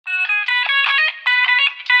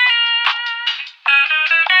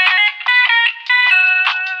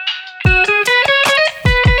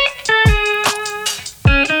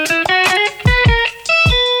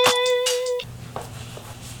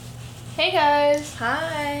guys!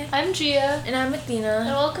 Hi! I'm Gia. And I'm Athena. And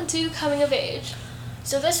welcome to Coming of Age.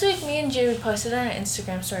 So this week, me and Gia, we posted on our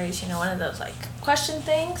Instagram stories, one of those, question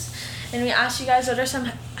things. And we asked you guys what are some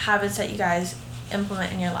habits that you guys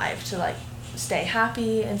implement in your life to, stay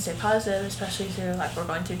happy and stay positive, especially through, we're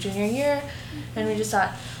going through junior year. Mm-hmm. And we just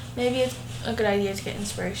thought maybe it's a good idea to get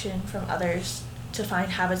inspiration from others to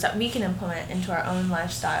find habits that we can implement into our own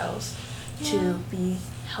lifestyles to be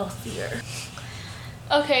healthier.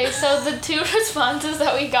 Okay, so the two responses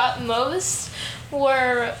that we got most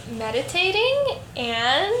were meditating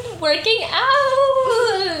and working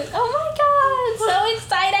out. Oh my god, so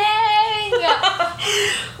exciting!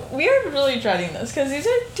 We are really dreading this because these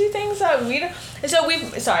are two things that we don't. So we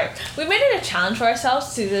made it a challenge for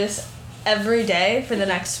ourselves to do this every day for the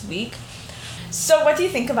next week. So what do you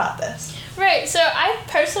think about this? Right, so I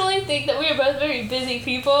personally think that we are both very busy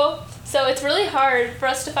people. So it's really hard for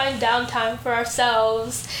us to find downtime for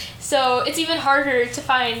ourselves. So it's even harder to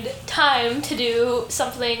find time to do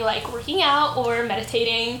something like working out or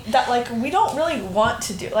meditating. That, we don't really want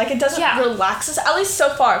to do. It doesn't relax us. At least so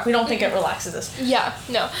far, we don't think it relaxes us. Yeah,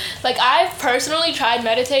 no. I've personally tried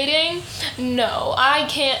meditating. No, I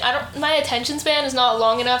can't. My attention span is not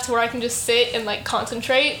long enough to where I can just sit and,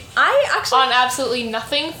 concentrate on absolutely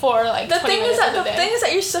nothing for, 20 minutes The thing is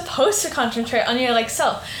that you're supposed to concentrate on your,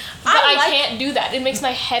 self. But I can't do that. It makes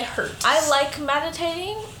my head hurt. I like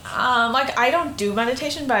meditating. I don't do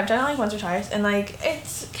meditation, but I've done it once or twice, and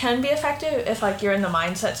it can be effective if you're in the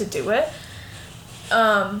mindset to do it.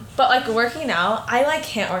 But working out, I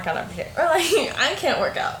can't work out every day. Or I can't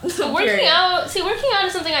work out. Working out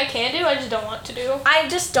is something I can do. I just don't want to do. I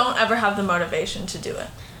just don't ever have the motivation to do it.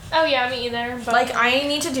 Oh yeah, me either. But I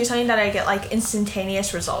need to do something that I get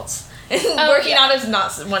instantaneous results. Working out is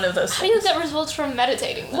not one of those things. How do you get results from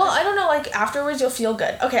meditating, though? Well, I don't know, afterwards you'll feel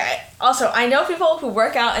good. Okay, also, I know people who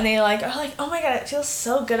work out and they, are oh my god, it feels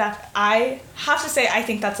so good after. I have to say, I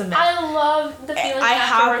think that's a myth. I love the feeling I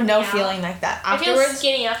have no feeling like that. Afterwards, I feel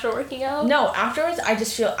skinny after working out. No, afterwards, I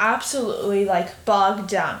just feel absolutely, bogged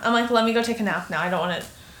down. I'm let me go take a nap now. I don't want to.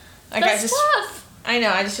 That's tough. I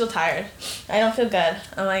know, I just feel tired. I don't feel good.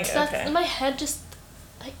 I'm okay. My head just,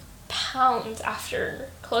 pounds after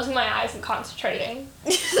closing my eyes and concentrating.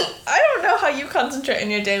 I don't know how you concentrate in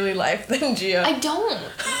your daily life then, Gia. I don't.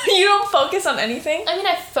 You don't focus on anything? I mean,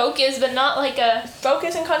 I focus, but not a...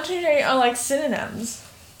 Focus and concentrate on, synonyms.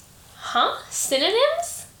 Huh?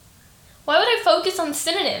 Synonyms? Why would I focus on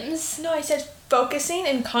synonyms? No, I said focusing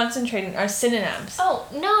and concentrating are synonyms. Oh,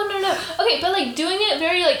 no. Okay, but, doing it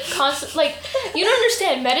very, constant... you don't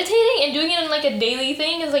understand. Meditating and doing it in, a daily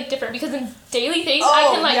thing is, different. Because in daily things, I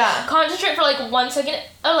can, concentrate for, 1 second.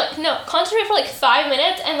 Oh, no. Concentrate for, 5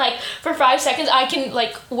 minutes. And, for 5 seconds, I can,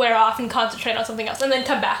 wear off and concentrate on something else. And then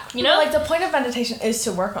come back, you know? The point of meditation is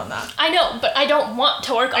to work on that. I know, but I don't want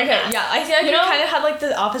to work on that. Okay, yeah. I feel you kind of had,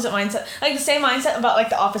 the opposite mindset. The same mindset about,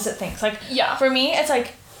 the opposite things. Yeah. For me, it's,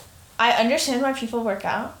 I understand why people work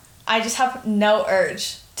out. I just have no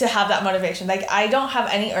urge to have that motivation. I don't have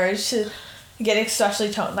any urge to get especially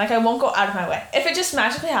toned. I won't go out of my way. If it just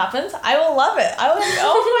magically happens, I will love it. I will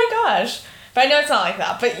oh my gosh. But I know it's not like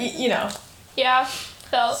that. But, you know. Yeah.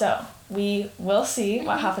 So, we will see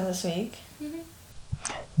what happens this week.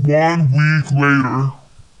 1 week later.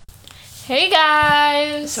 Hey,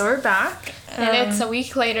 guys. So, we're back. And it's a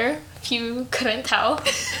week later, if you couldn't tell.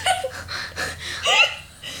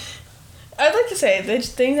 I'd like to say, the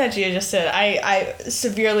thing that Gia just said, I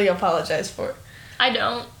severely apologize for. I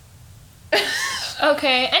don't.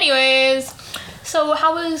 Okay, anyways. So,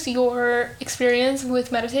 how was your experience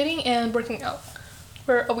with meditating and working out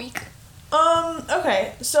for a week?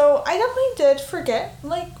 Okay. So, I definitely did forget,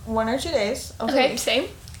 1 or 2 days of the week. Same.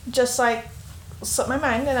 Just, slipped my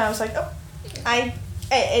mind, and I was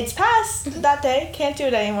it's past that day. Can't do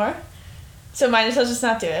it anymore. So, might as well just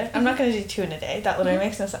not do it. I'm not going to do 2 in a day. That literally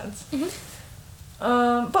makes no sense.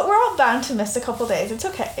 But we're all bound to miss a couple days. It's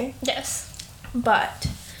okay. Yes. But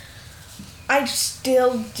I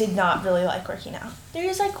still did not really like working out. There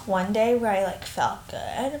was 1 day where I felt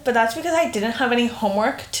good, but that's because I didn't have any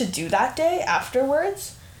homework to do that day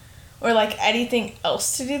afterwards, or anything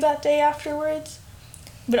else to do that day afterwards.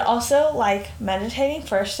 But also meditating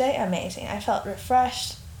first day, amazing. I felt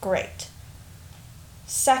refreshed, great.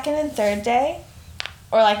 Second and third day,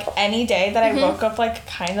 or any day that I woke up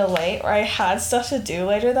kind of late, or I had stuff to do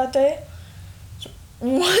later that day,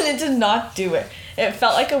 wanted to not do it. It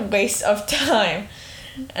felt like a waste of time.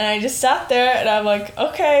 And I just sat there and I'm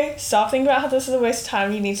okay, stop thinking about how this is a waste of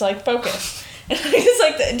time. You need to focus. And I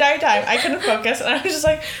just the entire time I couldn't focus, and I was just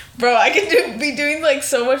bro, I could be doing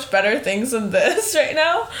so much better things than this right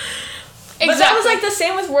now. Exactly. But that was like the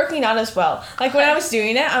same with working out as well. Like when I was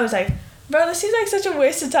doing it, I was like, bro, this seems like such a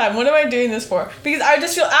waste of time. What am I doing this for? Because I would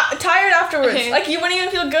just feel tired afterwards. Okay. Like you wouldn't even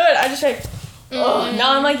feel good. I just like, oh,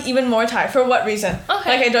 now I'm like even more tired. For what reason?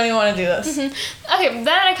 Okay. Like I don't even want to do this. Okay,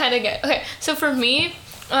 that I kind of get. Okay, so for me,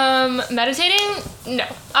 meditating, no,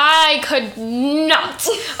 I could not.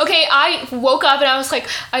 Okay, I woke up and I was like,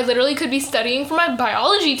 I literally could be studying for my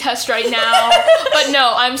biology test right now. But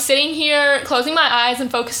no, I'm sitting here closing my eyes and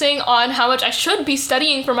focusing on how much I should be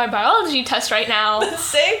studying for my biology test right now.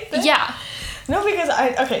 Same thing. Yeah. No, because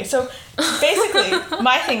so basically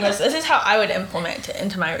my thing was, this is how I would implement it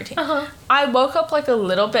into my routine. I woke up like a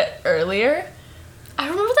little bit earlier. I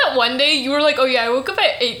remember that one day you were like, oh yeah, I woke up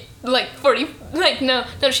at 8:40. Like no,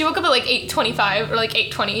 she woke up at like 8:25 or like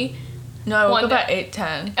 8:20. No, I woke up at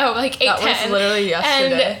 8:10. Oh, like 8:10. That was literally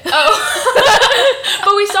yesterday. And, oh.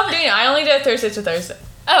 But we stopped doing it. I only did it Thursday to Thursday.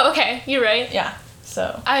 Oh, okay. You're right. Yeah.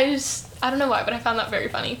 So. I don't know why, but I found that very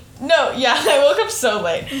funny. No, yeah, I woke up so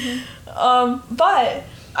late. But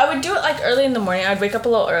I would do it like early in the morning. I'd wake up a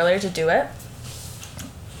little earlier to do it.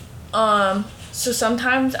 So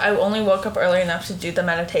sometimes I only woke up early enough to do the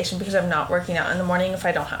meditation because I'm not working out in the morning if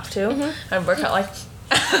I don't have to. I'd work out like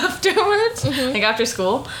afterwards, like after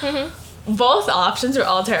school. Both options were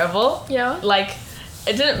all terrible. Yeah. Like,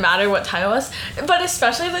 it didn't matter what time it was, but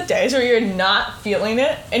especially the days where you're not feeling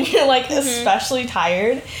it and you're like especially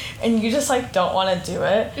tired and you just like don't want to do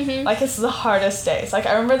it. Like it's the hardest days. Like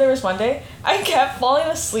I remember there was one day I kept falling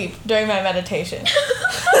asleep during my meditation. Like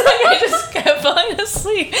I just kept falling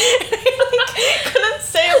asleep. I like couldn't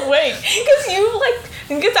stay awake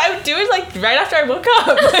because I would do it like right after I woke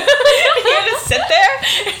up. And you just sit there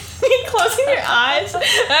and closing your eyes and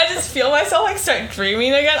I just feel myself like start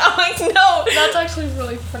dreaming again. I'm like, no. That's actually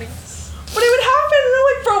really funny. But it would happen and I'm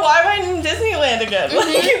like, bro, why am I in Disneyland again?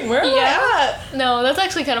 Like, where am I at? No, that's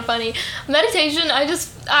actually kind of funny. Meditation,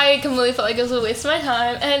 I completely felt like it was a waste of my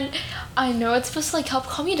time, and I know it's supposed to like help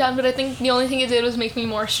calm me down, but I think the only thing it did was make me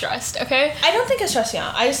more stressed, okay? I don't think it stressed me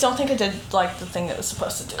out. I just don't think it did like the thing it was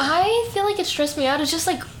supposed to do. I feel like it stressed me out. It's just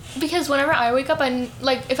like, because whenever I wake up,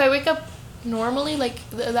 if I wake up normally, like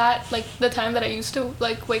the time that I used to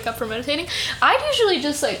like wake up for meditating, I'd usually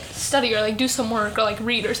just like study or like do some work or like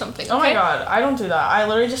read or something. Okay? Oh my god, I don't do that. I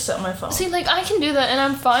literally just sit on my phone. See, like I can do that and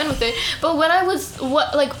I'm fine with it. But when I was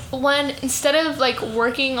when instead of like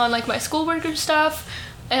working on like my schoolwork or stuff,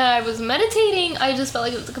 and I was meditating, I just felt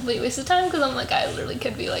like it was a complete waste of time because I'm like, I literally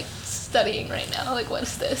could be like studying right now. Like, what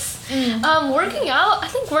is this? Working out, I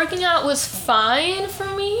think working out was fine for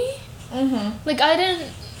me. Like I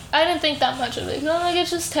didn't think that much of it. No, like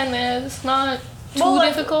it's just 10 minutes, not too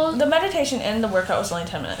difficult. The meditation and the workout was only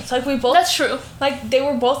 10 minutes. Like we both. That's true. Like they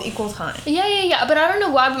were both equal time. Yeah. But I don't know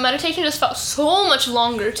why, but meditation just felt so much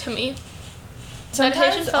longer to me.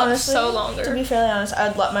 Meditation felt honestly, so longer. To be fairly honest,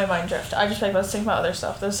 I'd let my mind drift. I'd just be like, let's think about other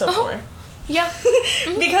stuff. This is so boring. Yeah.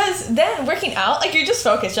 Because then working out, like you're just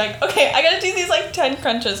focused. You're like, okay, I gotta do these like 10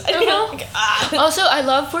 crunches. And like, Also, I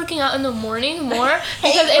love working out in the morning more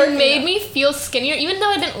because it made me feel skinnier. Even though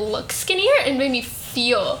I didn't look skinnier, it made me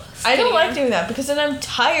feel skinnier. I don't like doing that because then I'm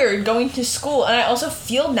tired going to school and I also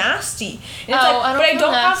feel nasty. And it's I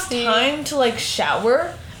don't have time to like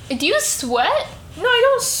shower. Do you sweat? No, I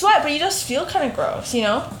don't sweat, but you just feel kind of gross, you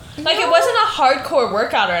know? Like it wasn't a hardcore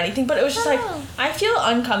workout or anything, but it was just like, I feel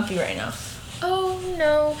uncomfy right now. Oh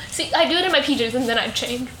no. See, I do it in my PJs and then I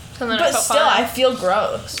change. So then but still, fine. I feel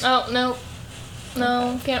gross. Oh, no.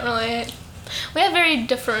 No, can't relate. We have very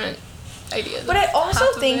different ideas. But I also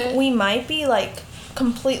think we might be like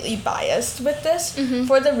completely biased with this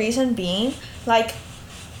for the reason being, like,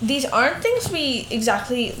 these aren't things we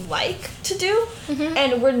exactly like to do,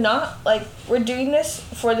 and we're not, like, we're doing this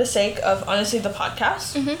for the sake of, honestly, the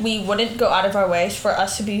podcast. We wouldn't go out of our ways for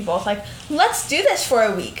us to be both like, let's do this for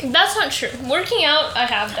a week. That's not true. Working out, I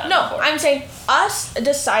have done before. I'm saying us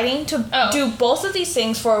deciding to do both of these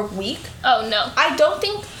things for a week. Oh, no. I don't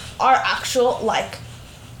think our actual, like,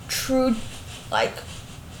 true, like,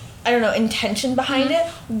 I don't know, intention behind it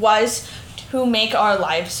was to make our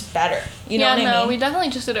lives better. You know what I mean? We definitely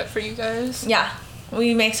just did it for you guys. Yeah.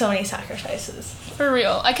 We make so many sacrifices. For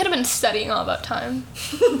real. I could have been studying all that time.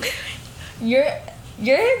 You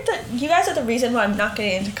guys are the reason why I'm not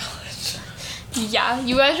getting into college. Yeah,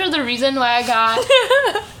 you guys are the reason why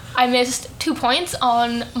I missed 2 points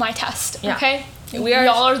on my test. Yeah. Okay?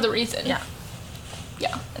 Y'all are the reason. Yeah.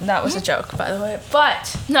 Yeah. And that was a joke, by the way.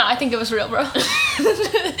 But no, I think it was real, bro.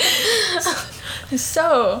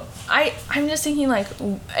 So, I'm just thinking, like,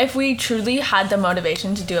 if we truly had the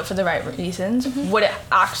motivation to do it for the right reasons, would it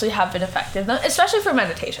actually have been effective? Especially for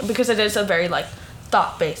meditation, because it is a very, like,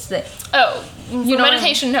 thought-based thing. Oh, You know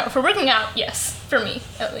meditation, no. For working out, yes. For me,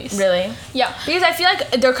 at least. Really? Yeah. Because I feel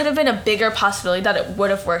like there could have been a bigger possibility that it would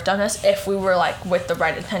have worked on us if we were like with the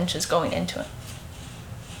right intentions going into it.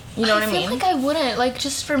 You know what I mean? I feel like I wouldn't. Like,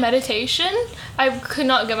 just for meditation, I could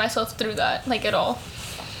not get myself through that, like, at all.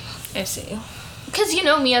 I see. Because you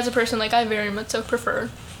know me as a person, like, I very much so prefer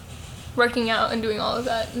working out and doing all of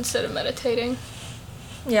that instead of meditating.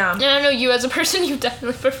 Yeah. And I know you as a person, you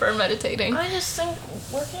definitely prefer meditating. I just think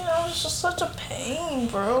working out is just such a pain,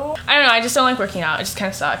 bro. I don't know, I just don't like working out. It just kind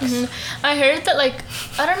of sucks. Mm-hmm. I heard that, like,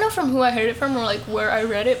 I don't know from who I heard it from or, like, where I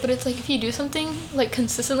read it, but it's, like, if you do something, like,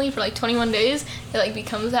 consistently for, like, 21 days, it, like,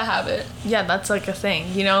 becomes a habit. Yeah, that's, like, a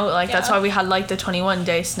thing, you know? Like, that's why we had, like, the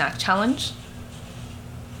 21-day snack challenge.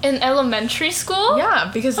 In elementary school?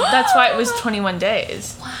 Yeah, because that's why it was 21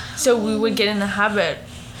 days. Wow. So we would get in the habit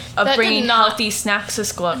of That bringing did not- healthy snacks to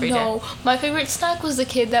school every day. No, my favorite snack was the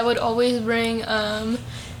kid that would always bring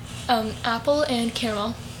apple and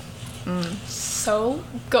caramel. So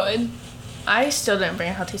good. I still didn't bring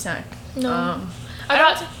a healthy snack. No. I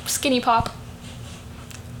brought Skinny Pop.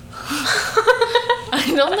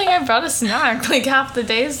 I don't think I brought a snack like half the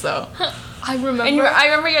days though. I remember. And I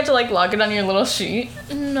remember you had to like log it on your little sheet.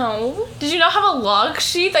 No. Did you not have a log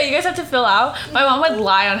sheet that you guys had to fill out? My mom would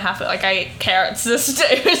lie on half of it, like I ate carrots this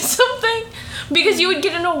day or something, because you would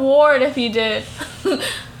get an award if you did.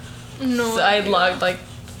 No. So I logged like,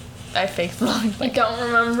 I faked logged. I don't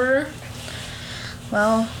remember.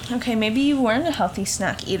 Well, okay, maybe you weren't a healthy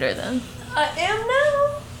snack eater then. I am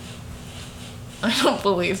now. I don't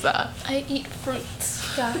believe that. I eat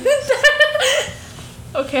fruits, guys.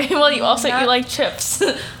 Okay, well you also Not- eat like chips.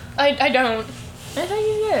 I don't. I thought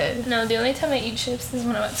you did. No, the only time I eat chips is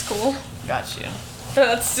when I'm at school. Got you. But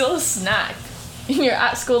that's still a snack. You're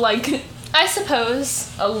at school like I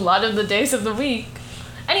suppose. a lot of the days of the week.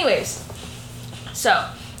 Anyways, so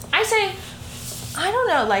I say, I don't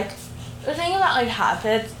know, like the thing about like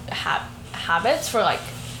habits for like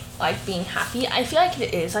being happy, I feel like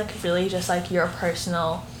it is like really just like your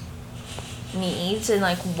personal needs and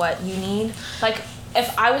like what you need. Like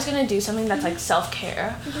if I was gonna do something that's like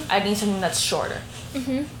self-care, I'd need something that's shorter.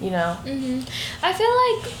 You know? I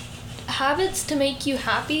feel like habits to make you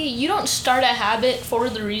happy, you don't start a habit for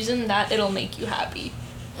the reason that it'll make you happy.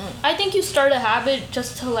 I think you start a habit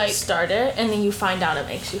just to like Start it and then you find out it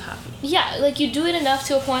makes you happy. yeah, like you do it enough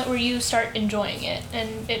to a point where you start enjoying it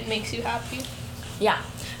and it makes you happy. Yeah.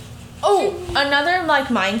 Oh, another like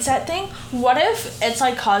mindset thing. What if it's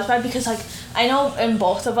like caused by, because like I know in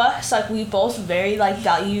both of us, like we both very like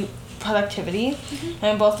value productivity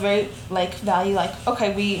and both very like value like,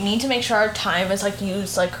 okay, we need to make sure our time is like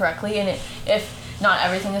used like correctly, and if not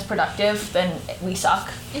everything is productive then we suck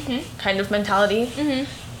kind of mentality.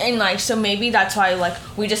 And like so maybe that's why like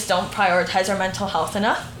we just don't prioritize our mental health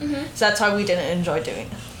enough. So that's why we didn't enjoy doing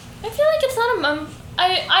it. I feel like it's not a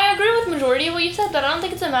I agree with majority of what you said, but I don't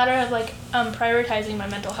think it's a matter of like prioritizing my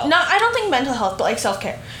mental health. No, I don't think mental health, but like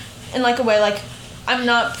self-care. In like a way like I'm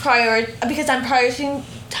not because I'm prioritizing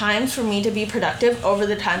times for me to be productive over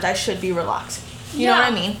the times I should be relaxing. You know what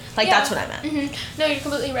I mean? Like that's what I meant. No, you're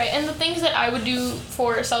completely right. And the things that I would do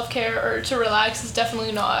for self-care or to relax is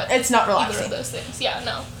definitely not It's not either relaxing. of those things. Yeah,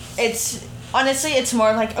 no. It's honestly it's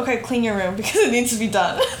more like, okay, clean your room because it needs to be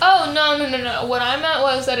done. Oh, no. What I meant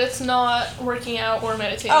was that it's not working out or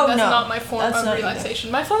meditating. Oh, That's no. not my form That's of not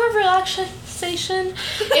relaxation. My form of relaxation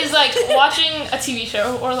is like watching a TV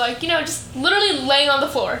show or like, you know, just literally laying on the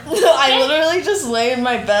floor. I literally just lay in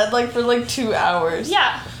my bed like for like 2 hours.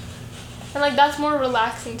 Yeah. And like that's more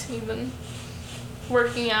relaxing to me than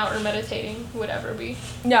working out or meditating would ever be.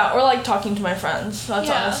 Yeah, or like talking to my friends. That's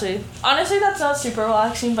Yeah. honestly that's not super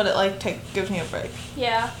relaxing, but it like gives me a break.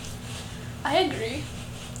 Yeah. I agree.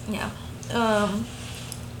 Yeah.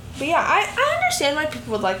 But yeah, I understand why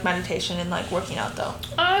people would like meditation and like working out though.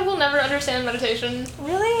 I will never understand meditation.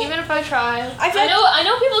 Really? Even if I try. I feel I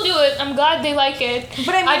know people do it. I'm glad they like it.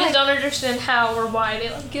 But I mean, I just like- don't understand how or why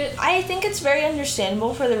they like it. I think it's very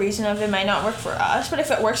understandable for the reason of it might not work for us, but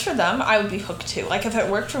if it works for them, I would be hooked too. Like if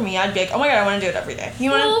it worked for me, I'd be like, oh my god, I want to do it every day.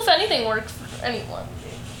 You want Well, if anything works for anyone,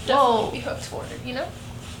 definitely be hooked for it, you know?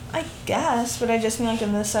 I guess, but I just mean like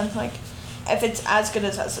in the sense like, if it's as good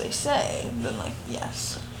as they say, then like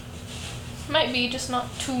yes. Might be, just not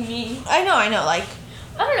to me. I know, like.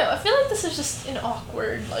 I don't know, I feel like this is just an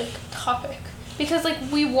awkward, like, topic. Because, like,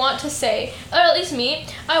 we want to say, or at least me,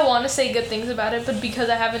 I want to say good things about it, but because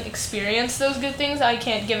I haven't experienced those good things, I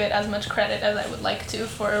can't give it as much credit as I would like to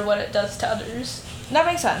for what it does to others. That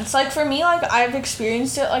makes sense. Like, for me, like, I've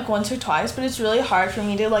experienced it, like, once or twice, but it's really hard for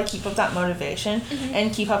me to, like, keep up that motivation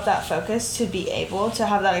and keep up that focus to be able to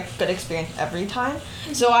have that like, good experience every time.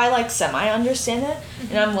 So I, like, semi-understand it,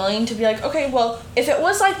 and I'm willing to be like, okay, well, if it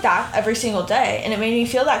was like that every single day, and it made me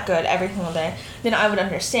feel that good every single day, then I would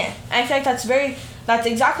understand. And I feel like that's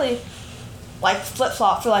exactly, like,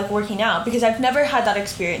 flip-flop for, like, working out, because I've never had that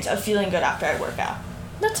experience of feeling good after I work out.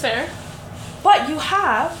 That's fair. But you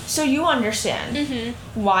have, so you understand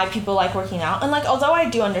why people like working out. And, like, although I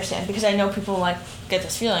do understand, because I know people, like, get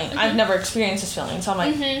this feeling, I've never experienced this feeling, so I'm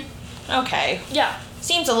like, okay. Yeah.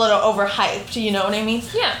 Seems a little overhyped, you know what I mean?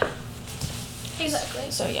 Yeah.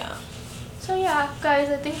 Exactly. So, yeah. So, yeah, guys,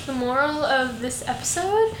 I think the moral of this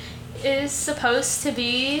episode is supposed to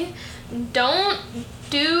be, don't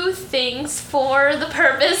do things for the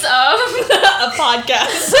purpose of a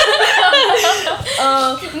podcast.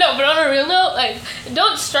 No, but on a real note, like,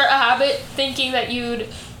 don't start a habit thinking that you'd,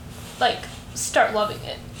 like, start loving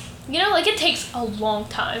it. You know, like, it takes a long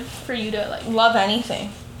time for you to, like... Love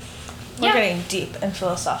anything. We're getting deep and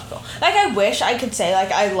philosophical. Like, I wish I could say,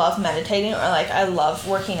 like, I love meditating or, like, I love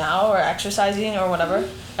working out or exercising or whatever.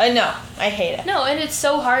 No, I hate it. No, and it's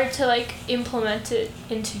so hard to, like, implement it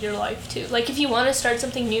into your life, too. Like, if you want to start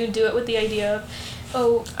something new, do it with the idea of,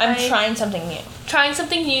 oh, I'm trying something new. Trying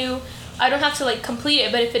something new. I don't have to, like, complete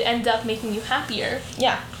it, but if it ends up making you happier,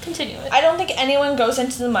 continue it. I don't think anyone goes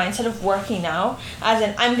into the mindset of working out as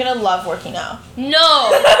in, I'm gonna love working out. No!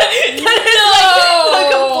 That is, like,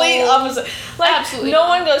 the complete opposite. Like, absolutely no not.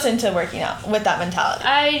 one goes into working out with that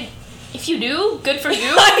mentality. If you do, good for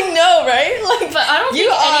you. I know, right? Like, but I don't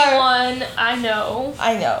think anyone I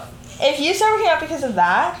know. If you start working out because of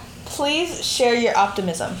that, please share your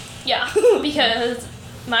optimism. Yeah, because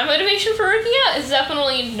my motivation for working out is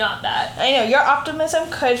definitely not that. I know, your optimism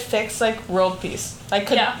could fix, like, world peace.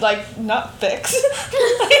 Like, like, not fix.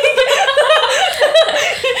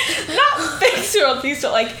 Not fix world peace,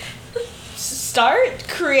 but, like,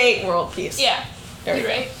 create world peace. Yeah, you're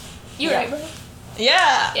right. You're right, bro.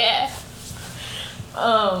 Yeah. Yeah.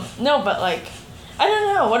 No, but, like, I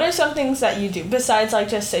don't know. What are some things that you do besides, like,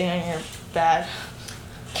 just sitting on your bed?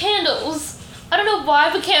 Candles. I don't know why,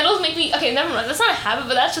 but candles make me... Okay, never mind. That's not a habit,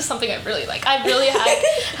 but that's just something I really like. I really like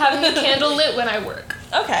having a candle lit when I work.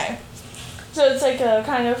 Okay. So it's like a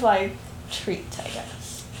kind of, like, treat, I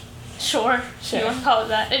guess. Sure. You want to call it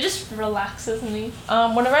that. It just relaxes me.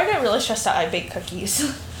 Whenever I get really stressed out, I bake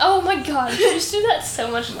cookies. Oh my god. You used to do that so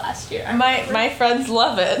much last year. My friends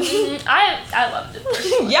love it. I loved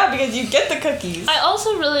it. Yeah, because you get the cookies. I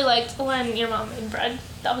also really liked when your mom made bread.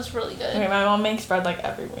 That was really good. Okay, my mom makes bread, like,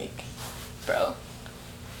 every week. Bro,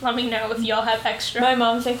 let me know if y'all have extra. My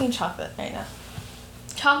mom's making chocolate right now.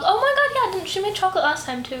 Chocolate? Oh my god, yeah. Didn't she make chocolate last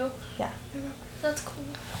time, too? Yeah. That's cool.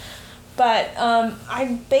 But,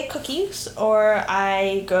 I bake cookies, or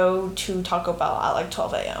I go to Taco Bell at, like,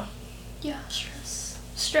 12 a.m. Yeah,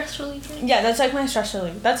 stress reliever. Yeah, that's, like, my stress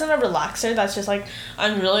reliever. That's not a relaxer. That's just, like,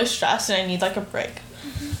 I'm really stressed and I need, like, a break.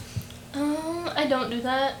 I don't do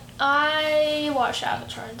that. I watch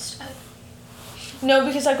Avatar instead. No,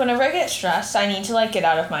 because, like, whenever I get stressed, I need to, like, get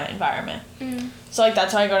out of my environment. So, like,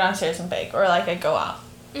 that's why I go downstairs and bake, or, like, I go out,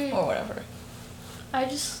 or whatever. I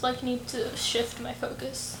just, like, need to shift my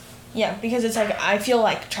focus. Yeah, because it's, like, I feel,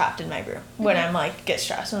 like, trapped in my room when I'm, like, get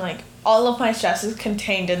stressed. And, like, all of my stress is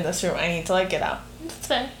contained in this room. I need to, like, get out. That's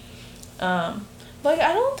fair. Like,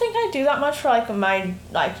 I don't think I do that much for, like, my,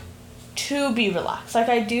 like, to be relaxed. Like,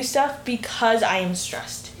 I do stuff because I am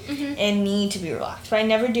stressed. And need to be relaxed. But I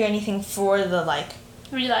never do anything for the, like...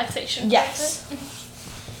 Relaxation. Yes.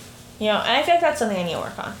 You know, and I feel like that's something I need to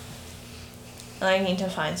work on. And I need to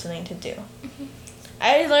find something to do.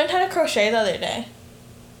 I learned how to crochet the other day.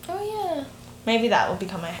 Oh, yeah. Maybe that will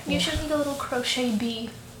become my... You should make a little crochet bee.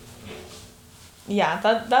 Yeah,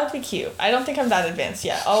 that would be cute. I don't think I'm that advanced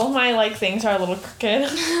yet. All of my, like, things are a little crooked.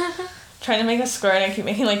 Trying to make a square and I keep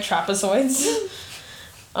making, like, trapezoids.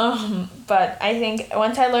 But I think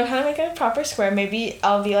once I learn how to make a proper square, maybe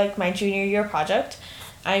I'll be, like, my junior year project.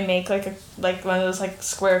 I make, like, one of those, like,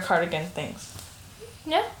 square cardigan things.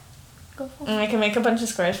 Yeah. Go for it. And I can make a bunch of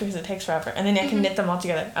squares because it takes forever. And then I can knit them all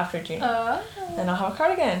together after junior. And I'll have a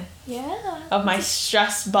cardigan. Yeah. Of my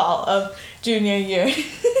stress ball of junior year.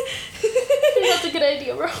 That's a good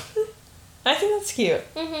idea, bro. I think that's cute.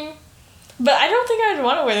 But I don't think I'd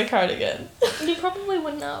want to wear the cardigan. You probably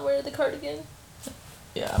would not wear the cardigan.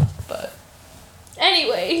 Yeah, but...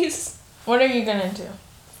 Anyways. What are you gonna do?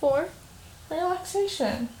 For?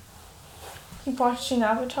 Relaxation. Keep watching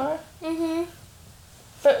Avatar?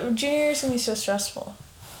 But junior year is gonna be so stressful.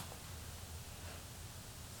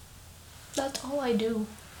 That's all I do.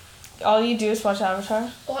 All you do is watch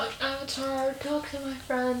Avatar? Watch Avatar, talk to my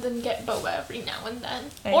friends, and get boba every now and then.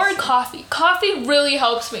 I see. Coffee. Coffee really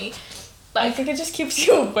helps me. I think it just keeps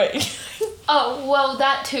you awake. Oh, well,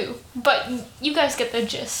 that too. But you guys get the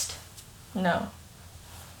gist. No.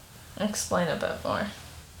 Explain a bit more.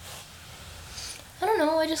 I don't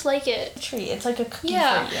know, I just like it. Treat. It's like a cookie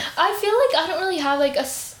Yeah. for you. I feel like I don't really have like a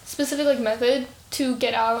specific like method to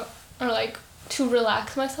get out or like to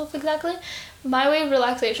relax myself exactly. My way of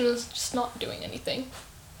relaxation is just not doing anything.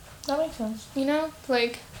 That makes sense. You know?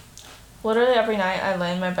 Like... Literally every night I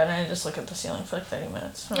lay in my bed and I just look at the ceiling for like 30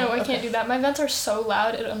 minutes. No, I can't do that. My vents are so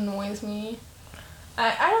loud, it annoys me.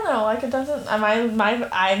 I don't know, like it doesn't,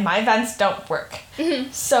 my vents don't work.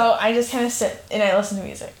 Mm-hmm. So I just kind of sit and I listen to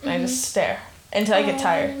music and I just stare until I get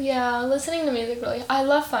tired. Yeah, listening to music really. I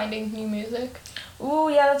love finding new music. Ooh,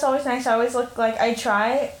 yeah, that's always nice. I always look like I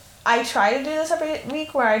try to do this every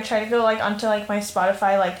week where I try to go like onto like my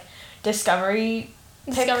Spotify like Discover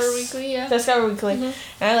Weekly, yeah. Discover Weekly.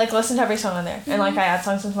 Mm-hmm. And I like listen to every song on there. Mm-hmm. And like I add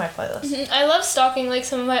songs into my playlist. Mm-hmm. I love stalking like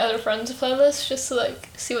some of my other friends' playlists just to like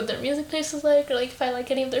see what their music taste is like or like if I like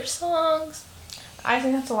any of their songs. I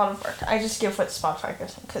think that's a lot of work. I just give what Spotify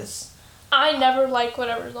gives me because I never like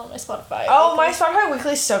whatever's on my Spotify. Oh, my Spotify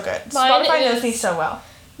Weekly is so good. Spotify knows me so well.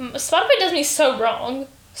 Spotify does me so wrong.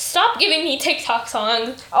 Stop giving me TikTok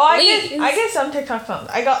songs. Oh, I get some TikTok songs.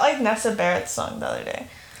 I got like Nessa Barrett's song the other day.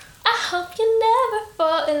 I hope you never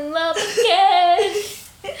fall in love again.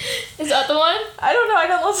 Is that the one? I don't know. I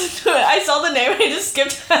don't listen to it. I saw the name. I just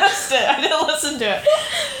skipped past it. I didn't listen to it.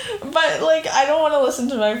 But like, I don't want to listen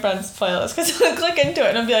to my friend's playlist because I'll click into it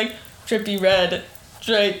and I'll be like, Trippie Redd,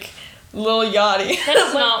 Drake, Lil Yachty.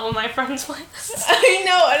 That's not what my friends playlist. I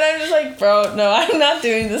know, and I'm just like, bro, no, I'm not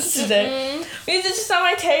doing this today. Because it's just not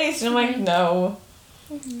my taste. And I'm like, no.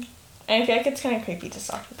 Mm-hmm. And I feel like it's kind of creepy to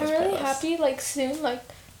stalk with this I'm really playlist. happy, like, soon, like,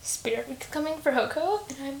 Spirit Week's coming for Hoko,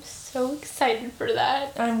 and I'm so excited for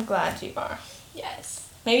that. I'm glad you are. Yes.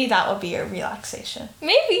 Maybe that will be your relaxation.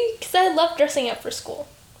 Maybe, because I love dressing up for school.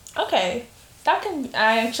 Okay.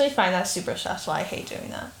 I actually find that super stressful. I hate doing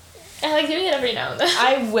that. I like doing it every now and then.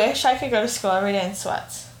 I wish I could go to school every day in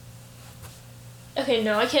sweats. Okay,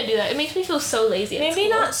 no, I can't do that. It makes me feel so lazy at Maybe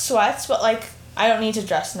school. not sweats, but, like, I don't need to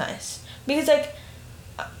dress nice. Because, like,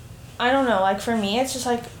 I don't know, like, for me, it's just,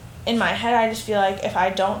 like, in my head, I just feel like if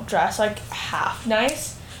I don't dress, like, half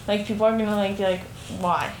nice, like, people are gonna, like, be like,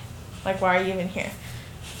 why? Like, why are you even here?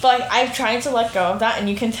 But, like, I've tried to let go of that, and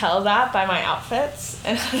you can tell that by my outfits,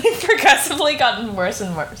 and I've progressively gotten worse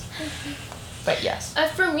and worse. But, yes.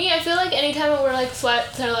 For me, I feel like anytime I wear, like,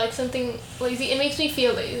 sweats or, like, something lazy, it makes me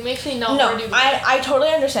feel lazy. It makes me not want to do that. I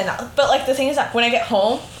totally understand that. But, like, the thing is that when I get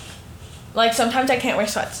home, like, sometimes I can't wear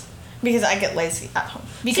sweats because I get lazy at home.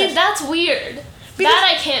 See, that's weird.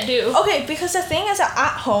 That I can't do. Okay, because the thing is that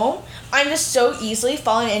at home, I'm just so easily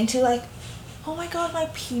falling into like, oh my god, my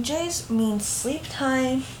PJs mean sleep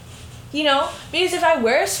time. You know? Because if I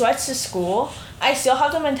wear sweats to school, I still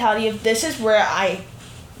have the mentality of this is where I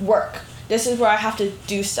work. This is where I have to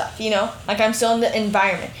do stuff, you know? Like I'm still in the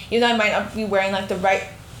environment. Even though I might not be wearing like the right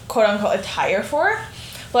quote unquote attire for it.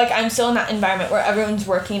 But like I'm still in that environment where everyone's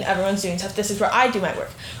working, everyone's doing stuff. This is where I do my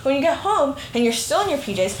work. When you get home and you're still in your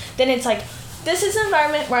PJs, then it's like, this is the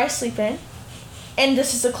environment where I sleep in, and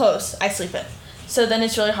this is the clothes I sleep in. So then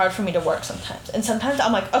it's really hard for me to work sometimes. And sometimes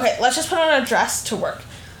I'm like, okay, let's just put on a dress to work.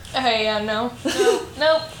 Okay, yeah, no.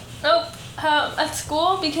 Nope. At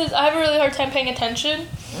school, because I have a really hard time paying attention,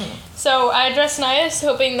 so I dress nice,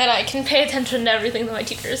 hoping that I can pay attention to everything that my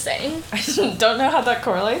teacher is saying. I don't know how that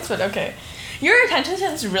correlates, but okay. Your attention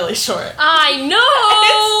span is really short. I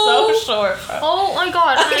know! It's so short, bro. Oh my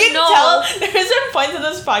god, I can know. tell, there's a point to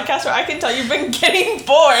this podcast where I can tell you've been getting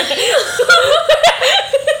bored.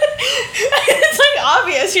 It's like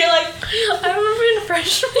obvious. You're like, I remember in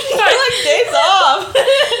freshman you're like days off.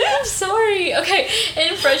 I'm sorry. Okay,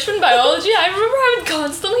 in freshman biology, I remember I would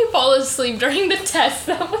constantly fall asleep during the tests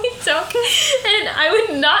that we took, and I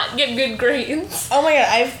would not get good grades. Oh my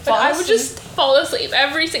god, I would just fall asleep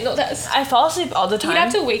every single test. I fall asleep all the time. You'd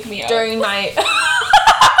have to wake me up. During my...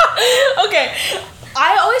 Okay.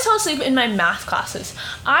 I always fall asleep in my math classes.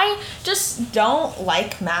 I just don't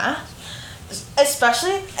like math.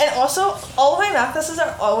 Especially, and also, all of my math classes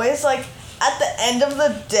are always, like, at the end of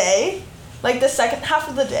the day. Like, the second half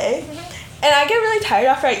of the day. Mm-hmm. And I get really tired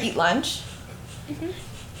after I eat lunch. Mm-hmm.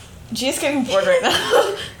 Gia's getting bored right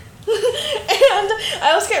now. And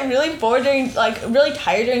I also get really bored really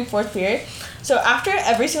tired during fourth period. So after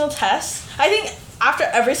every single test, I think after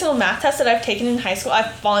every single math test that I've taken in high school,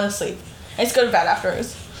 I've fallen asleep. I just go to bed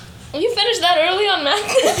afterwards. You finished that early on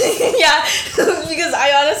math? Yeah, because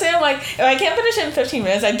I honestly am like, if I can't finish it in 15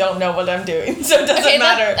 minutes, I don't know what I'm doing, so it doesn't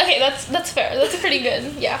matter. That's fair. That's pretty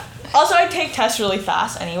good. Yeah. Also, I take tests really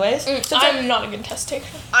fast anyways. So I'm not a good test taker.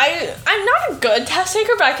 I'm not a good test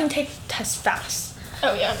taker, but I can take tests fast.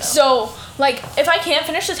 Oh, yeah, no. So, like, if I can't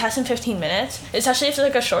finish the test in 15 minutes, especially if it's,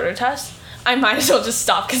 like, a shorter test, I might as well just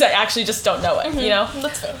stop because I actually just don't know it, you know?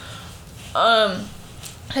 That's fair.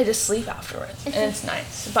 I just sleep afterwards, and it's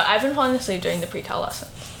nice. But I've been falling asleep during the pre-cal lesson.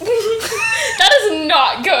 That is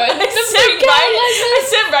not good. I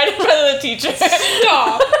sit right in front of the teacher.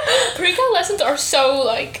 Stop. Pre-cal lessons are so,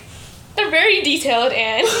 like, they're very detailed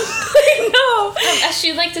and... I know. as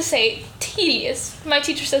she'd like to say, tedious. My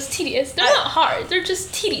teacher says tedious. They're not hard. They're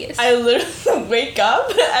just tedious. I literally wake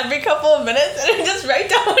up every couple of minutes and I just write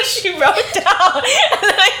down what she wrote down. And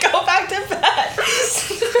then I go back to bed.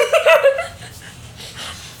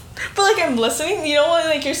 But, like, I'm listening. You know when,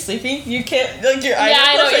 like, you're sleeping? You can't, like, your eyes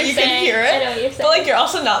are closed so you can hear it. I know what you're saying. But, like, you're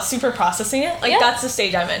also not super processing it. Like, that's the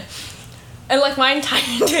stage I'm in. And, like, my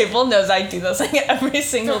entire table knows I do this, like, every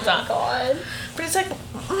single time. Oh, my God. But it's, like,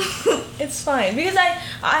 it's fine. Because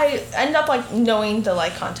I end up, like, knowing the,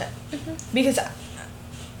 like, content. Mm-hmm. Because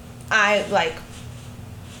I, like...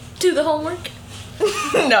 Do the homework?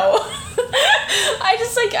 No. I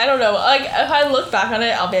just, like, I don't know. Like, if I look back on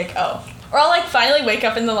it, I'll be like, oh. Or I'll, like, finally wake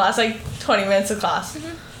up in the last, like, 20 minutes of class.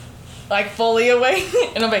 Mm-hmm. Like, fully awake.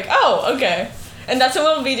 And I'm like, oh, okay. And that's when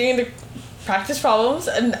we'll be doing the practice problems.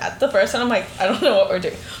 And at the first one, I'm like, I don't know what we're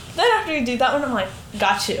doing. But then after you do that one, I'm like,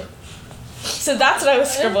 got you. So that's what I was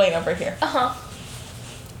scribbling over here. Uh-huh.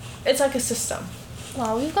 It's like a system.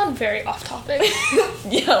 Wow, we've gone very off topic.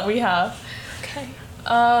 Yeah, we have. Okay.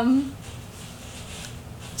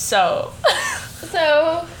 So...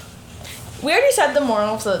 We already said the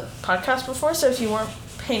moral of the podcast before, so if you weren't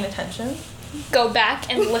paying attention... Go back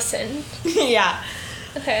and listen. Yeah.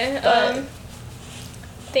 Okay,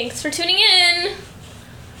 thanks for tuning in.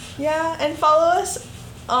 Yeah, and follow us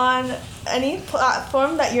on any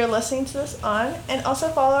platform that you're listening to this on, and also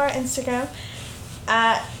follow our Instagram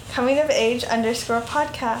at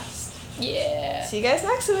comingofage_podcast. Yeah. See you guys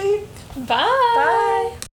next week. Bye. Bye.